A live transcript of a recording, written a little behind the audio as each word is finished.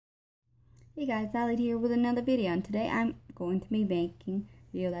Hey guys, Allie here with another video, and today I'm going to be making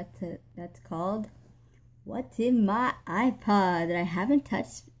a video that's called "What's in My iPod" that I haven't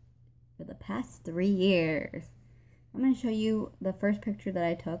touched for the past 3 years. I'm going to show you the first picture that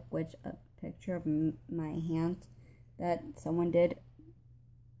I took, which a picture of my hands that someone did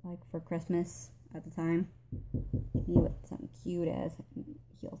like for Christmas at the time. Me with some cute ass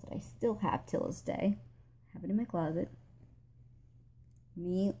heels that I still have till this day. I have it in my closet.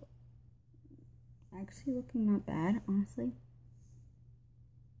 Me actually looking not bad, honestly.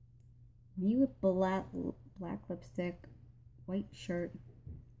 Me with black lipstick, white shirt,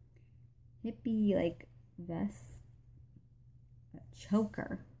 hippie like vest, a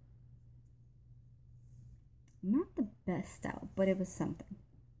choker. Not the best style, but it was something.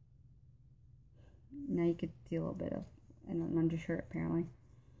 Now you could see a little bit of an undershirt apparently.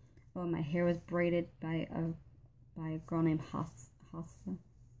 Oh, my hair was braided by a girl named Hassa.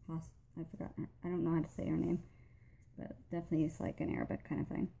 I forgot her. I don't know how to say her name, but definitely it's like an Arabic kind of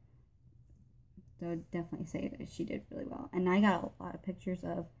thing. So definitely say that she did really well. And I got a lot of pictures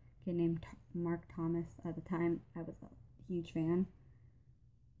of a kid named Mark Thomas. At the time, I was a huge fan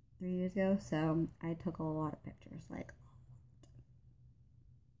 3 years ago, so I took a lot of pictures, like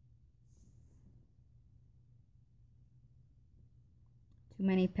too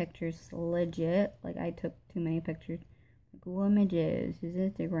many pictures, legit. Like I took too many pictures. Google Images, his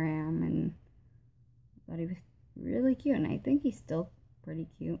Instagram, and I thought he was really cute, and I think he's still pretty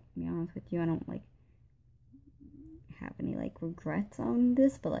cute, to be honest with you. I don't like have any like regrets on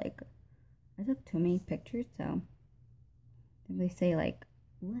this, but like I took too many pictures, so they say like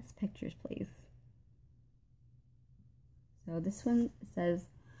less pictures please. So this one says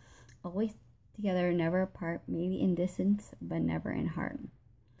always together, never apart, maybe in distance but never in heart.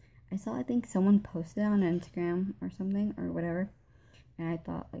 I think someone posted on Instagram or something or whatever, and I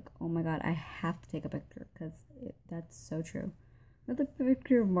thought like, oh my god, I have to take a picture because that's so true. Another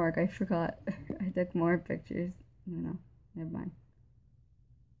picture of Mark, I forgot. I took more pictures. No, never mind.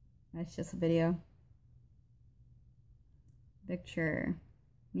 That's just a video. Picture.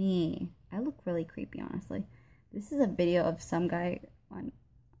 Me. I look really creepy, honestly. This is a video of some guy on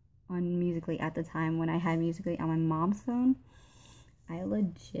Musical.ly at the time when I had Musical.ly on my mom's phone. I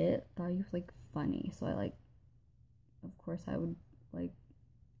legit thought he was like funny, so I like, of course I would like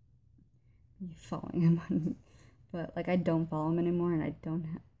be following him on, but like I don't follow him anymore and I don't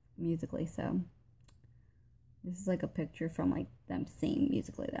have Musical.ly, so this is like a picture from like them same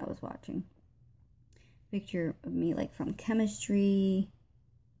Musical.ly that I was watching. Picture of me like from chemistry,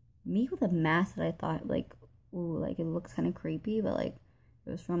 me with a mask that I thought like, ooh, like it looks kind of creepy, but like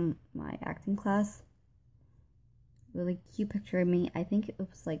it was from my acting class. Really cute picture of me. I think it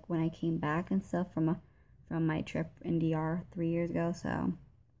was like when I came back and stuff from my trip in DR 3 years ago. So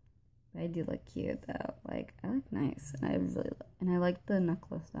I do look cute though. Like I look nice, and I like the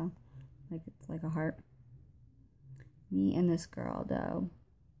necklace though. Like it's like a heart. Me and this girl though.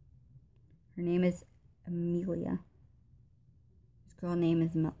 Her name is Amelia. This girl name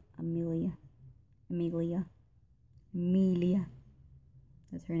is Amelia. Amelia.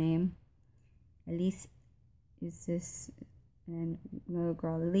 That's her name. Elise is this, and little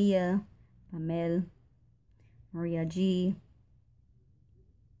girl Leah, Pamel, Maria G.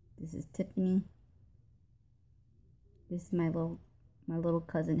 This is Tiffany. This is my little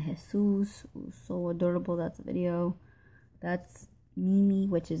cousin Jesus, who's so adorable. That's a video. That's Mimi,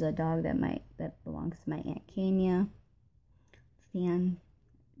 which is a dog that belongs to my Aunt Kenya. Fan,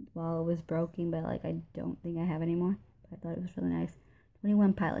 well, it was broken, but like I don't think I have anymore. But I thought it was really nice.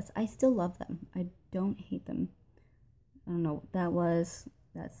 21 Pilots. I still love them. I don't hate them. I don't know. That's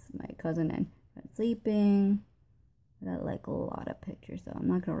my cousin and sleeping. I got like a lot of pictures though. I'm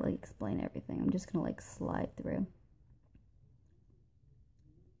not gonna really explain everything. I'm just gonna like slide through.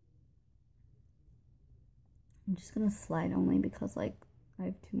 I'm just gonna slide only because like I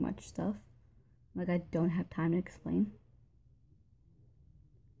have too much stuff. Like I don't have time to explain.